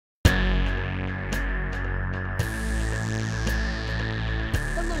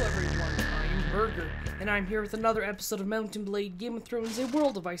and I'm here with another episode of Mountain Blade Game of Thrones A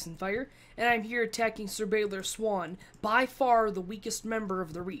World of Ice and Fire, and I'm here attacking Sir BALOR SWAN, by far the weakest member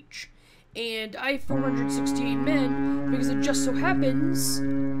of the Reach. And I have 468 men, because it just so happens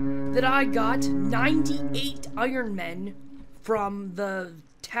that I got 98 Iron Men from the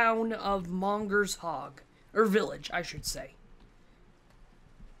town of Monger's Hog. Or village, I should say.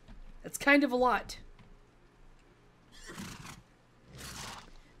 That's kind of a lot.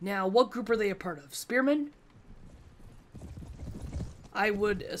 Now, what group are they a part of? Spearmen? I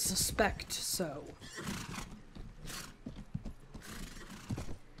would suspect so.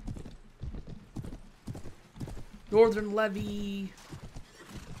 Northern Levy.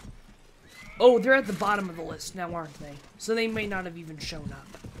 Oh, they're at the bottom of the list now, aren't they? So they may not have even shown up.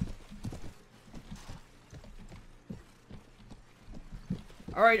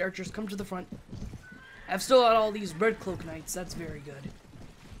 Alright, archers, come to the front. I've still got all these Red Cloak Knights. That's very good.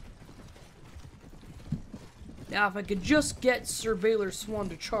 Now, if I could just get Sir BALOR SWAN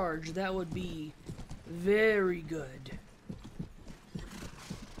to charge, that would be very good.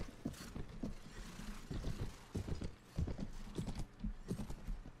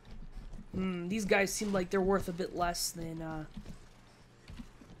 These guys seem like they're worth a bit less than,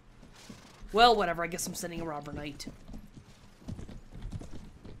 well, whatever, I guess I'm sending a Robber Knight.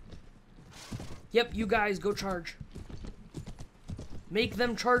 Yep, you guys, go charge. Make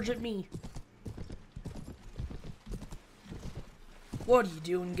them charge at me. What are you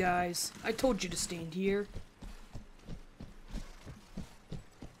doing, guys? I told you to stand here.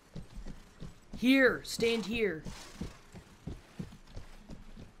 Here, stand here.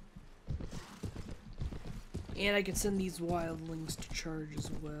 And I can send these wildlings to charge as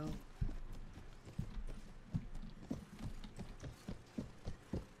well.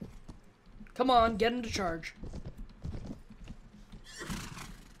 Come on, get them to charge.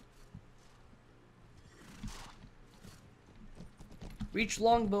 Reach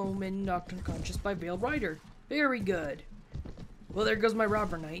Longbowman knocked unconscious by Veiled Rider. Very good. Well, there goes my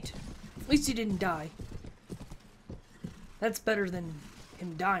Robber Knight. At least he didn't die. That's better than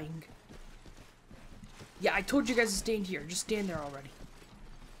him dying. Yeah, I told you guys to stand here. Just stand there already.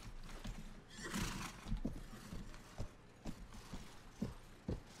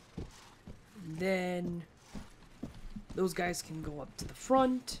 Then those guys can go up to the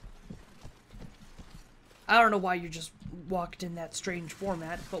front. I don't know why you just walked in that strange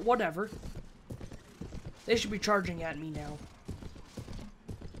format, but whatever. They should be charging at me now.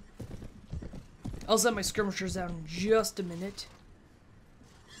 I'll send my skirmishers out in just a minute.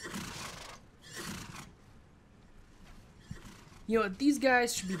 You know what? These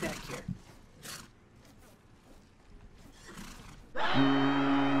guys should be back here.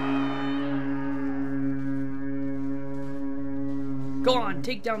 Go on,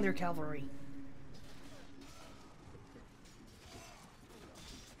 take down their cavalry.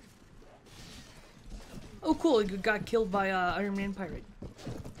 Oh cool, he got killed by Iron Man Pirate.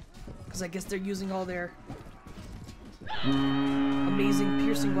 Because I guess they're using all their amazing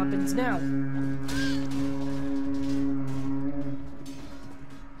piercing weapons now.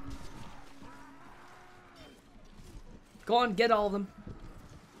 Go on, get all of them.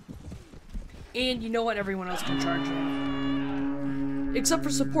 And you know what? Everyone else can charge now. Except for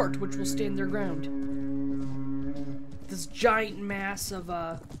support, which will stand their ground. This giant mass of,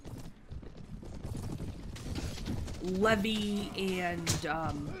 levy and,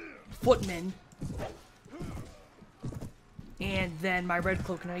 footmen. And then my Red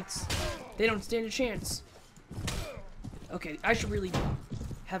Cloak Knights. They don't stand a chance. Okay, I should really be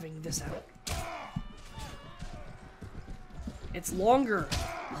having this out. It's longer.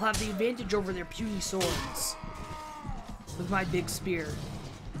 I'll have the advantage over their puny swords. With my big spear.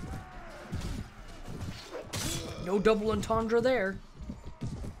 No double entendre there.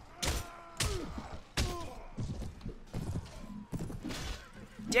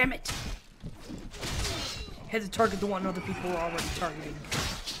 Damn it! Had to target the one other people were already targeting.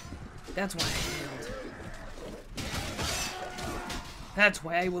 That's why I failed. That's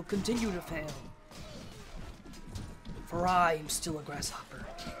why I will continue to fail. For I am still a grasshopper,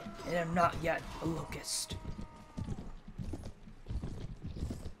 and am not yet a locust.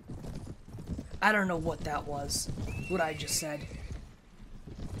 I don't know what that was, what I just said.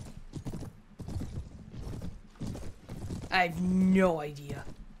 I have no idea.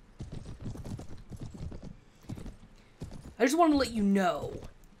 I just want to let you know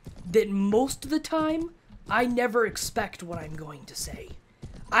that most of the time, I never expect what I'm going to say.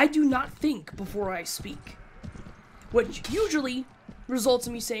 I do not think before I speak. Which usually results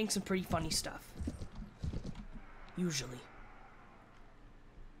in me saying some pretty funny stuff. Usually.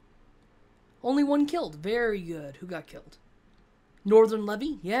 Only one killed. Very good. Who got killed? Northern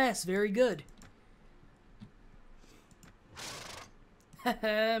Levy? Yes, very good.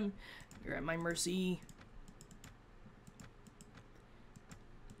 You're at my mercy.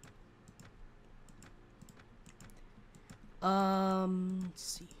 Let's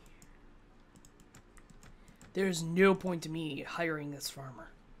see. There's no point to me hiring this farmer.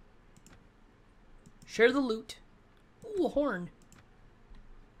 Share the loot. Ooh, a horn.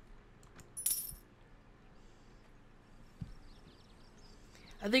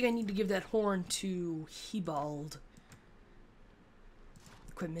 I think I need to give that horn to Hebald.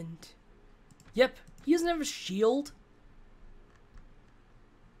 Equipment. Yep, he doesn't have a shield.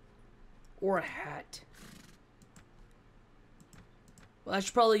 Or a hat. Well, I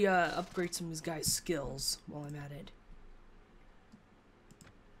should probably upgrade some of these guys' skills while I'm at it.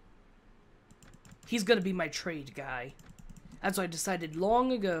 He's gonna be my trade guy. That's what I decided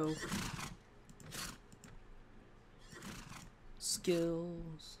long ago.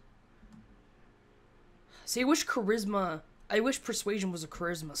 Skills. See, I wish persuasion was a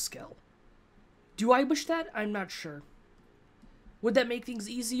charisma skill. Do I wish that? I'm not sure. Would that make things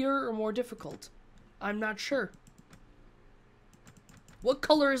easier or more difficult? I'm not sure. What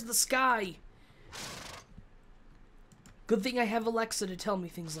color is the sky? Good thing I have Alexa to tell me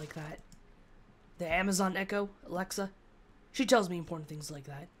things like that. The Amazon Echo, Alexa. She tells me important things like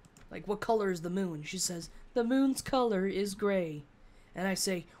that. Like, what color is the moon? She says, the moon's color is gray. And I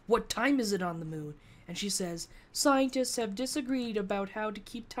say, what time is it on the moon? And she says, scientists have disagreed about how to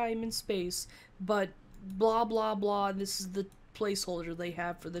keep time and space, but blah, blah, blah, this is the placeholder they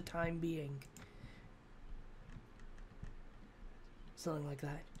have for the time being. Something like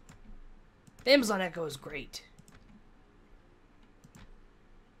that. The Amazon Echo is great.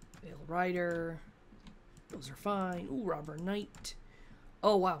 Veil Rider. Those are fine. Ooh, Robber Knight.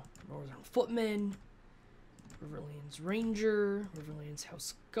 Oh, wow. Northern Footman. Riverlands Ranger. Riverlands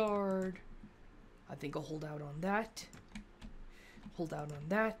House Guard. I think I'll hold out on that. Hold out on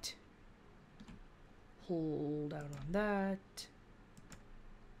that. Hold out on that.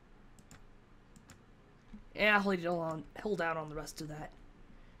 Yeah, hold out on the rest of that.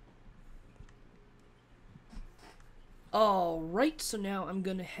 Alright, so now I'm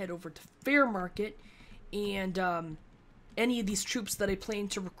gonna head over to Fair Market, and any of these troops that I plan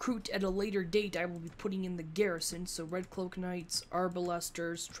to recruit at a later date I will be putting in the garrison. So Red Cloak Knights,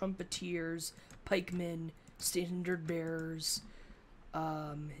 Arbalesters, Trumpeters, Pikemen, Standard Bearers,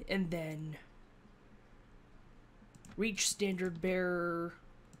 and then Reach Standard Bearer,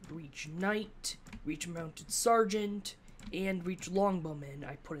 Reach Knight, Reach Mounted Sergeant, and Reach Longbowman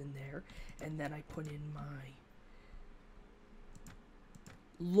I put in there. And then I put in my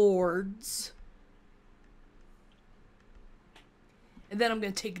Lords. And then I'm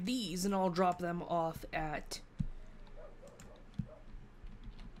going to take these and I'll drop them off at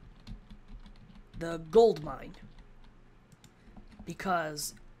the gold mine.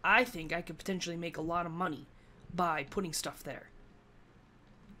 Because I think I could potentially make a lot of money by putting stuff there.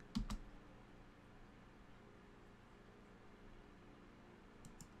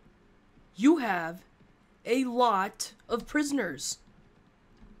 You have a lot of prisoners,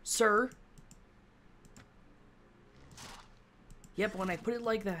 sir. Yep, when I put it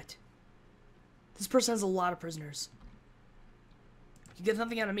like that. This person has a lot of prisoners. You get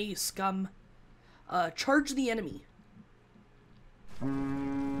nothing out of me, you scum. Charge the enemy.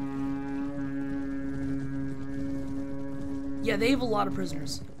 Yeah, they have a lot of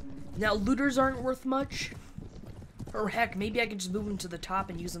prisoners. Now, looters aren't worth much. Or heck, maybe I could just move them to the top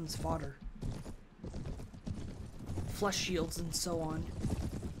and use them as fodder. Flesh shields and so on.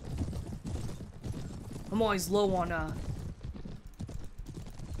 I'm always low on,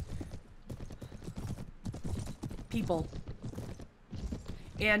 people.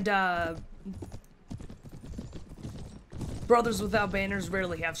 And, Brothers Without Banners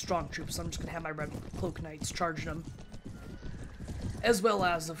rarely have strong troops, so I'm just gonna have my Red Cloak Knights charging them. As well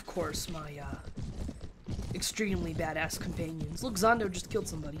as, of course, my, extremely badass companions. Look, Zondo just killed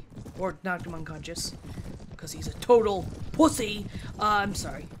somebody. Or knocked him unconscious. Because he's a total pussy. I'm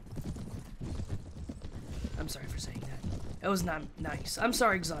sorry. I'm sorry for saying that. That was not nice. I'm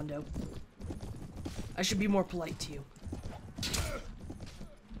sorry, Zondo. I should be more polite to you.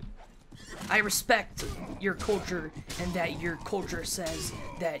 I respect your culture, and that your culture says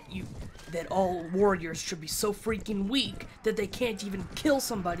that all warriors should be so freaking weak that they can't even kill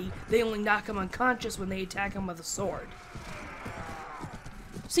somebody. They only knock them unconscious when they attack them with a sword.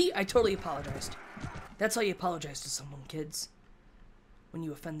 See, I totally apologized. That's how you apologize to someone, kids. When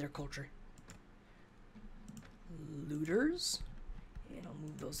you offend their culture. Looters. And I'll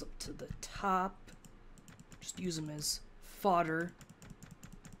move those up to the top. Just use them as fodder.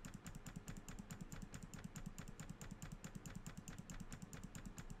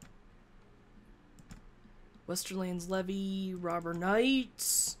 Westerlands Levy, Robber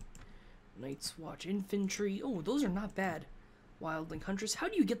Knights, Night's Watch Infantry. Oh, those are not bad. Wildling Huntress. How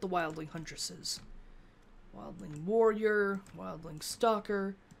do you get the Wildling Huntresses? Wildling Warrior, Wildling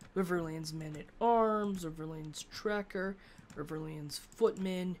Stalker, Riverlands Man-at-Arms, Riverlands Tracker, Riverlands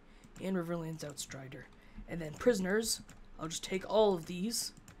Footman, and Riverlands Outstrider. And then prisoners. I'll just take all of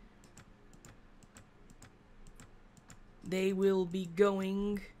these. They will be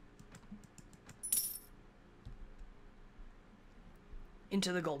going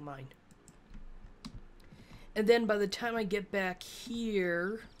into the gold mine. And then by the time I get back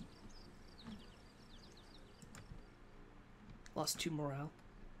here... Lost 2 morale.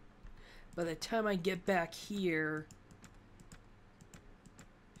 By the time I get back here...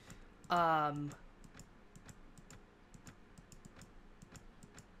 By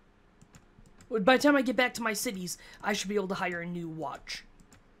the time I get back to my cities, I should be able to hire a new watch.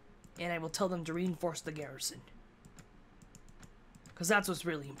 And I will tell them to reinforce the garrison. Because that's what's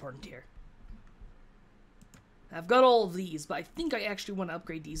really important here. I've got all of these, but I think I actually want to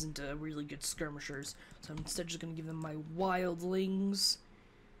upgrade these into really good skirmishers. So I'm instead just going to give them my wildlings.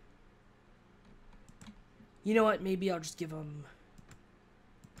 You know what? Maybe I'll just give them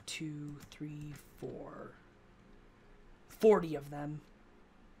 2, 3, 4... 40 of them.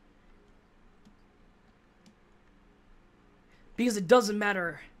 Because it doesn't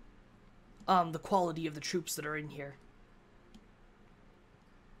matter the quality of the troops that are in here.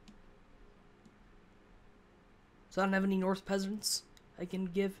 So I don't have any North peasants I can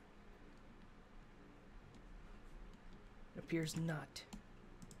give. It appears not.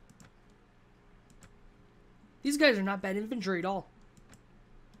 These guys are not bad infantry at all.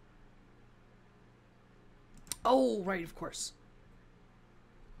 Oh, right, of course.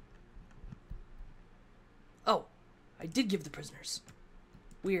 Oh, I did give the prisoners.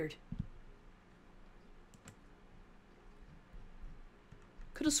 Weird.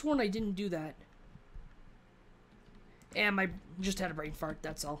 Could have sworn I didn't do that. And I just had a brain fart,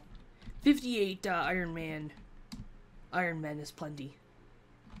 that's all. 58 Iron Men is plenty.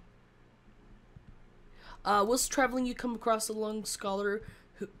 Whilst traveling, you come across a young scholar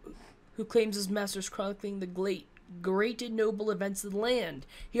who claims his master's chronicling the great and noble events of the land.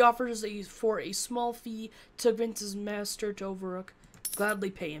 He offers for a small fee to convince his master to overlook.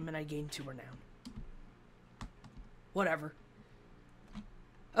 Gladly pay him, and I gain 2 renown. Whatever.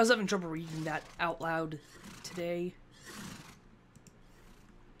 I was having trouble reading that out loud today.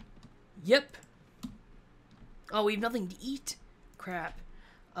 Yep. Oh, we have nothing to eat? Crap.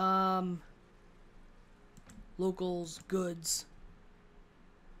 Locals, goods.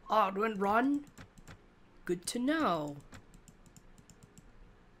 Oh, it went run? Good to know.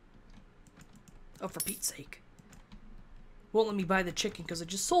 Oh, for Pete's sake. Won't let me buy the chicken because I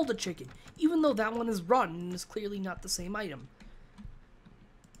just sold a chicken. Even though that one is run and is clearly not the same item.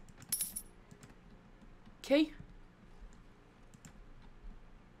 Okay.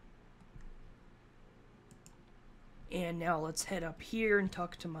 And now let's head up here and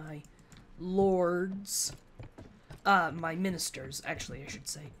talk to my lords. My ministers, actually, I should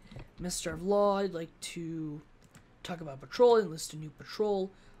say. Minister of Law, I'd like to talk about patrol, enlist a new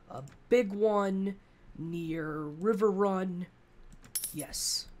patrol. A big one near River Run.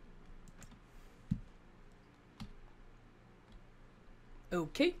 Yes.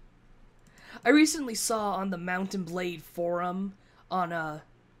 Okay. I recently saw on the Mountain Blade forum on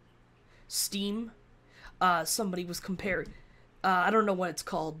Steam, somebody was comparing, I don't know what it's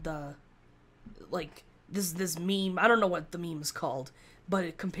called, like, this meme, I don't know what the meme is called, but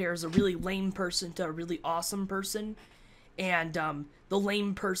it compares a really lame person to a really awesome person, and, the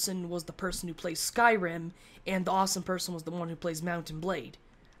lame person was the person who plays Skyrim, and the awesome person was the one who plays Mountain Blade.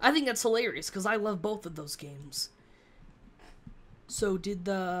 I think that's hilarious, because I love both of those games. So, did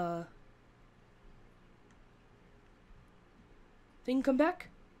the thing come back?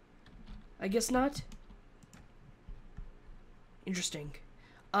 I guess not. Interesting.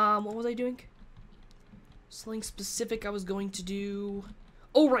 What was I doing? Something specific I was going to do.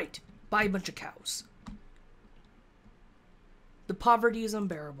 Oh, right. Buy a bunch of cows. The poverty is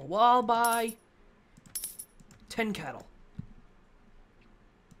unbearable. Well, I'll buy 10 cattle.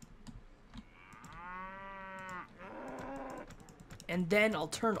 And then I'll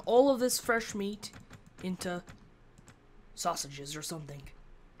turn all of this fresh meat into sausages or something.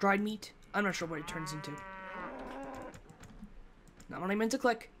 Dried meat? I'm not sure what it turns into. Not what I meant to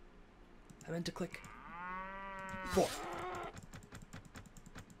click. I meant to click 4.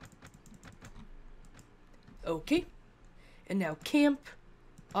 Okay. And now camp.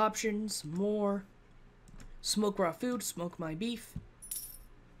 Options. More. Smoke raw food. Smoke my beef.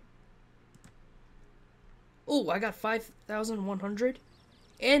 Oh, I got 5,100.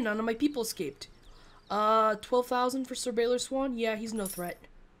 And none of my people escaped. 12,000 for Sir Baelor Swan? Yeah, he's no threat.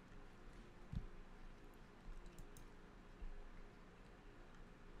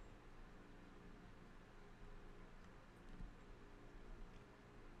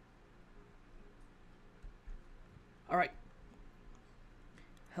 Alright.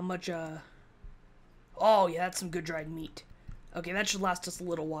 How much, Oh, yeah, that's some good dried meat. Okay, that should last us a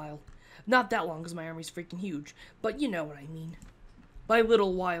little while. Not that long, because my army's freaking huge. But you know what I mean. By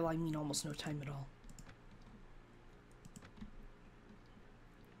little while, I mean almost no time at all.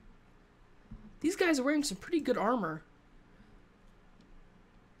 These guys are wearing some pretty good armor.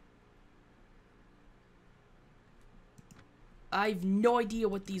 I have no idea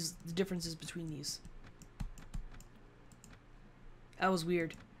what the difference is between these. That was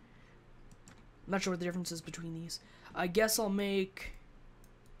weird. I'm not sure what the difference is between these. I guess I'll make...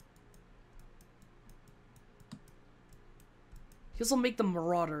 the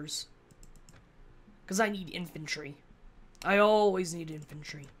Marauders. Because I need infantry. I always need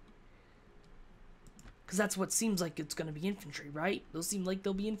infantry. Because that's what seems like it's going to be infantry, right? Those seem like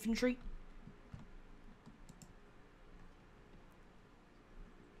they'll be infantry.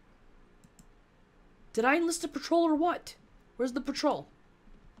 Did I enlist a patrol or what? Where's the patrol?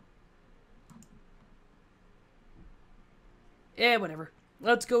 Eh, whatever.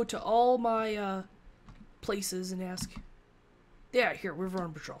 Let's go to all my places and ask. Yeah, here, River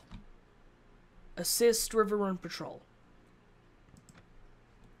Run Patrol. Assist River Run Patrol.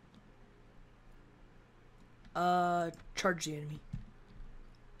 Charge the enemy.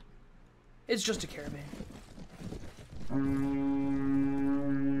 It's just a caravan.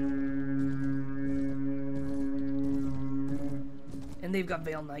 And they've got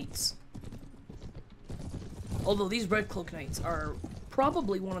Veil Knights. Although these Red Cloak Knights are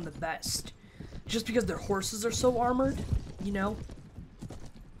probably one of the best. Just because their horses are so armored, you know?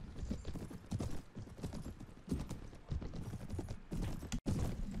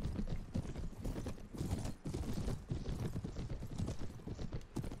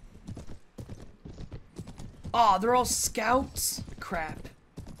 Aw, they're all scouts? Crap.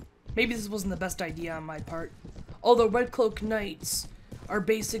 Maybe this wasn't the best idea on my part. Although Red Cloak Knights are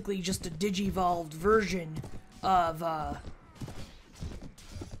basically just a digivolved version of,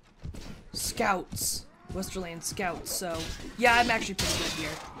 Scouts. Westerland Scouts, so... Yeah, I'm actually pretty good here.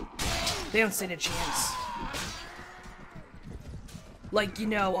 They don't stand a chance. Like, you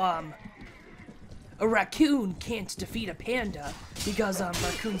know, a raccoon can't defeat a panda because,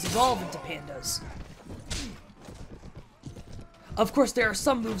 raccoons evolve into pandas. Of course, there are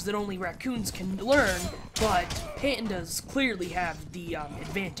some moves that only raccoons can learn, but pandas clearly have the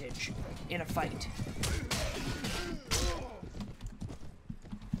advantage in a fight.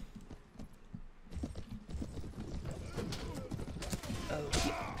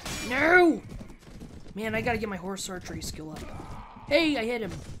 Oh, no! Man, I gotta get my horse archery skill up. Hey, I hit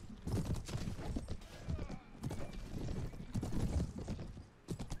him.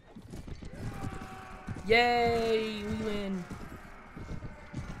 Yay, we win.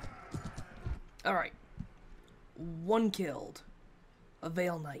 Alright. 1 killed. A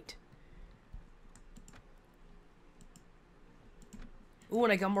Veil Knight. Ooh,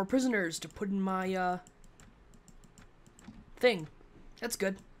 and I got more prisoners to put in my, thing. That's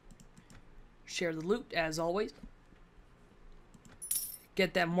good. Share the loot, as always.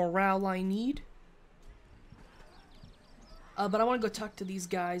 Get that morale I need. But I want to go talk to these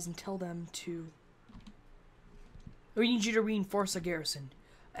guys and tell them to... We need you to reinforce a garrison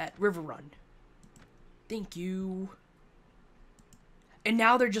at River Run. Thank you. And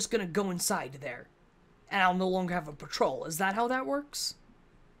now they're just gonna go inside there. And I'll no longer have a patrol. Is that how that works?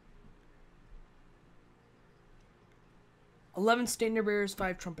 11 standard bearers,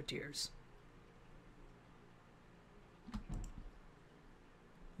 5 trumpeteers.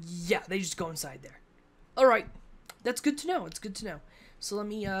 Yeah, they just go inside there. Alright. That's good to know. It's good to know. So let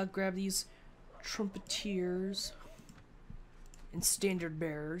me grab these trumpeteers and standard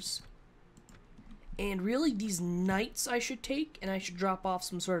bearers. And really, these knights I should take, and I should drop off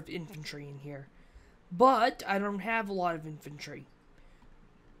some sort of infantry in here. But I don't have a lot of infantry.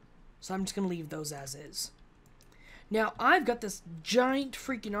 So I'm just going to leave those as is. Now, I've got this giant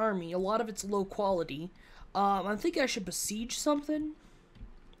freaking army. A lot of it's low quality. I think I should besiege something.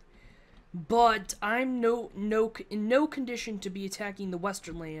 But I'm in no condition to be attacking the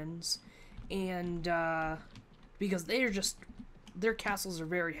Western lands. And, because their castles are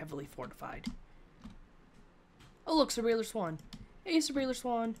very heavily fortified. Oh, look, Surveiller Swan. Hey, Surveiller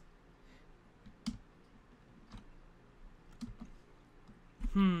Swan.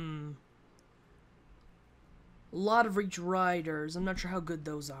 A lot of Reach Riders. I'm not sure how good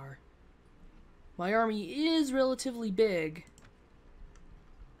those are. My army is relatively big.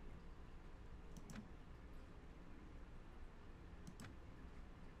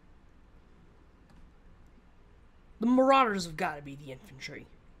 The Marauders have got to be the infantry.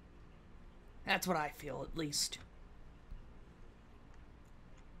 That's what I feel, at least.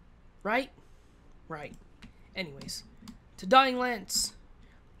 Right? Right. Anyways. To Dying Lance.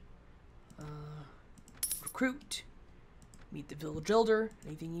 Recruit. Meet the village elder.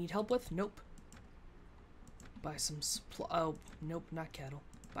 Anything you need help with? Nope. Buy some supply. Oh, nope, not cattle.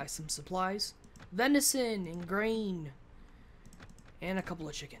 Buy some supplies. Venison and grain. And a couple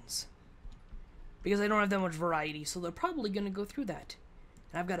of chickens. Because I don't have that much variety, so they're probably going to go through that.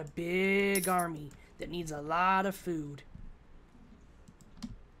 And I've got a big army that needs a lot of food.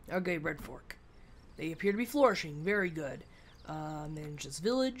 Okay, Red Fork. They appear to be flourishing. Very good. Manages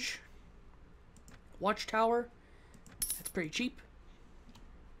village. Watchtower. That's pretty cheap.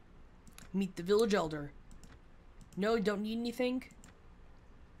 Meet the village elder. No, don't need anything.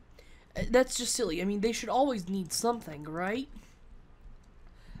 That's just silly. I mean, they should always need something, right?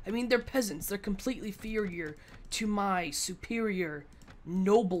 I mean, they're peasants. They're completely inferior to my superior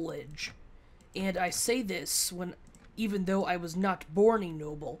nobleage. And I say this even though I was not born a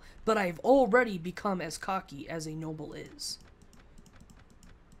noble, but I've already become as cocky as a noble is.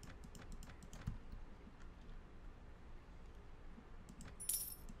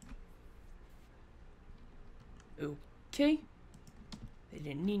 Okay. They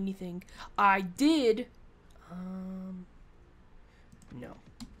didn't need anything. I did... no.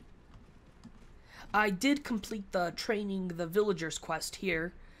 I did complete the training the villagers quest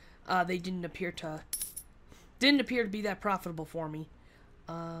here. They didn't appear to be that profitable for me.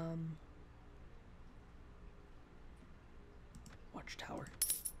 Watchtower.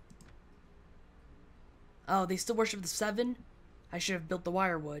 Oh, they still worship the Seven? I should have built the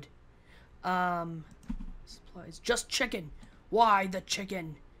wirewood. Supplies. Just chicken. Why the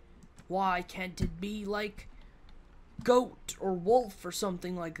chicken? Why can't it be like goat or wolf or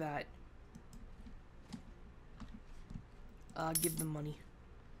something like that? Give them money.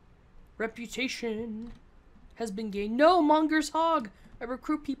 Reputation has been gained. No, Monger's Hog! I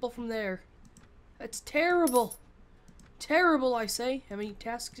recruit people from there. That's terrible. Terrible, I say. How many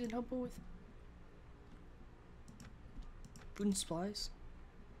tasks can help with? Food and supplies.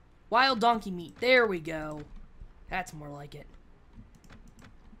 Wild donkey meat. There we go. That's more like it.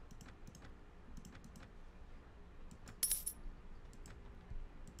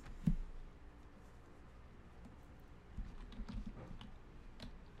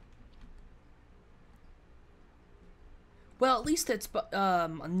 Well, at least it's a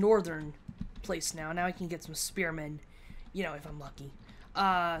northern place now. Now I can get some spearmen, you know, if I'm lucky.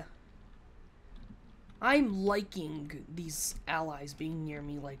 I'm liking these allies being near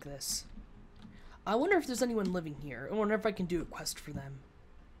me like this. I wonder if there's anyone living here. I wonder if I can do a quest for them.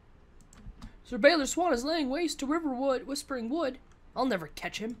 Sir Baylor Swan is laying waste to Riverwood, Whispering Wood. I'll never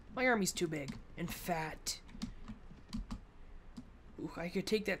catch him. My army's too big and fat. Ooh, I could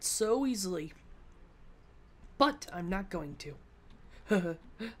take that so easily. But I'm not going to.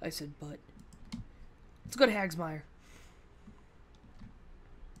 I said but. Let's go to Hagsmire.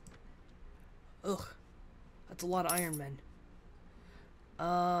 Ugh. That's a lot of Iron Men.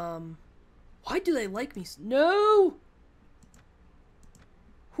 Why do they like me? No!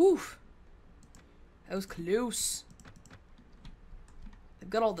 Whew. That was close. They've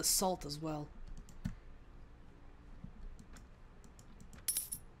got all the salt as well.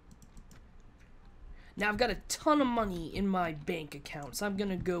 Now, I've got a ton of money in my bank account, so I'm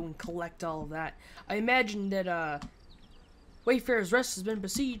gonna go and collect all of that. I imagine that, Wayfarer's Rest has been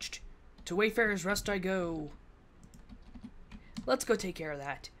besieged. To Wayfarer's Rest I go. Let's go take care of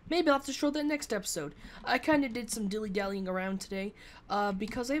that. Maybe I'll have to show that next episode. I kind of did some dilly-dallying around today,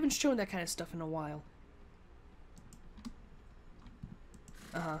 because I haven't shown that kind of stuff in a while.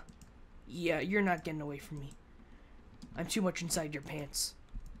 Yeah, you're not getting away from me. I'm too much inside your pants.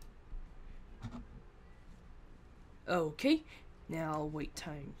 Okay, now I'll wait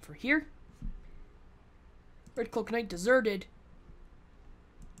time for here. Red Cloak Knight deserted.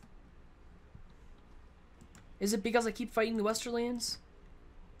 Is it because I keep fighting the Westerlands?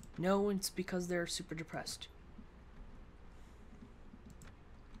 No, it's because they're super depressed.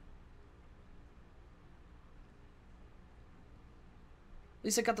 At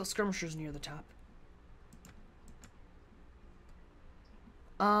least I got those skirmishers near the top.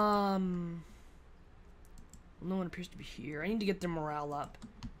 No one appears to be here. I need to get their morale up.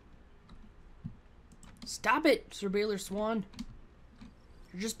 Stop it, Sir Baylor Swan.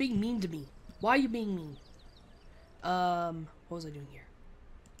 You're just being mean to me. Why are you being mean? What was I doing here?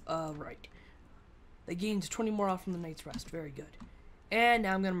 Right. They gained 20 more off from the night's rest. Very good. And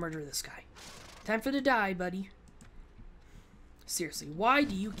now I'm gonna murder this guy. Time for the die, buddy. Seriously, why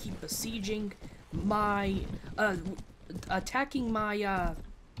do you keep besieging my, attacking my,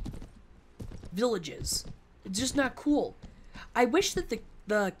 villages? It's just not cool. I wish that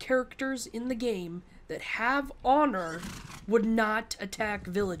the characters in the game that have honor would not attack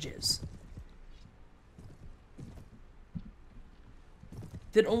villages.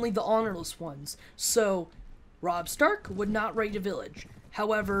 That only the honorless ones. So, Robb Stark would not raid a village.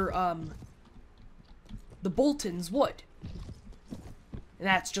 However, the Boltons would. And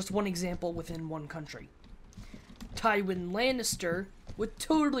that's just one example within one country. Tywin Lannister would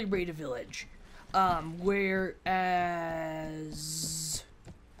totally raid a village. Whereas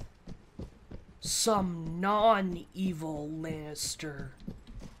some non-evil Lannister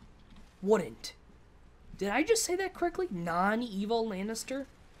wouldn't. Did I just say that correctly? Non-evil Lannister?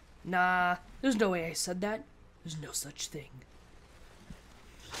 Nah, there's no way I said that. There's no such thing.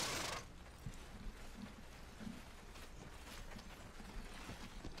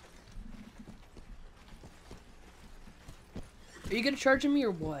 Are you gonna charge me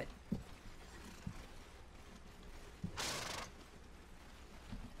or what?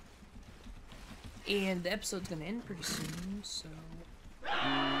 And the episode's gonna end pretty soon, so...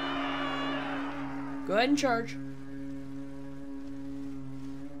 Go ahead and charge.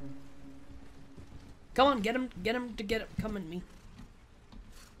 Come on, get him to come at me.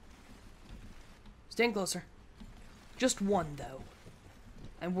 Stand closer. Just one, though.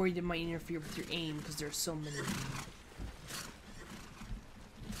 I'm worried it might interfere with your aim, because there's so many of them.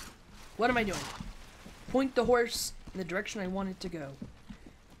 What am I doing? Point the horse in the direction I want it to go.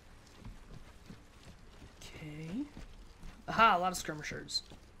 Okay. Aha, a lot of skirmishers.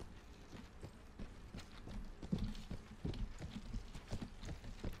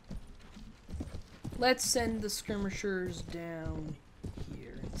 Let's send the skirmishers down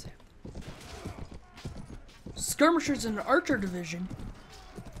here. Skirmishers in an archer division?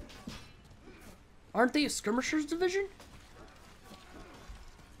 Aren't they a skirmishers division?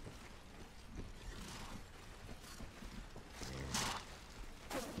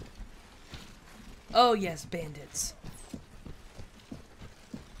 Oh yes, bandits.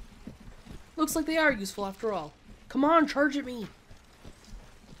 Looks like they are useful after all. Come on, charge at me.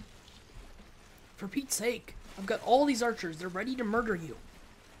 For Pete's sake, I've got all these archers. They're ready to murder you.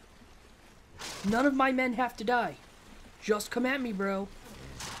 None of my men have to die. Just come at me, bro.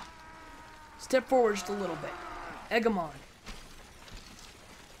 Step forward just a little bit. Egg 'em on.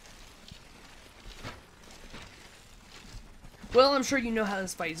 Well, I'm sure you know how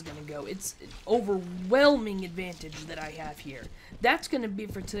this fight is going to go. It's an overwhelming advantage that I have here. That's going to be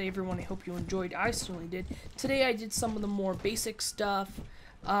it for today, everyone. I hope you enjoyed. I certainly did. Today I did some of the more basic stuff.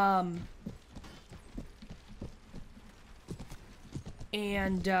 I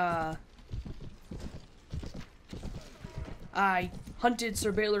hunted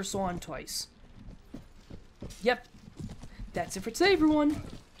Sir Baylor Swan twice. Yep. That's it for today, everyone.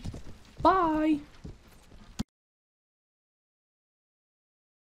 Bye.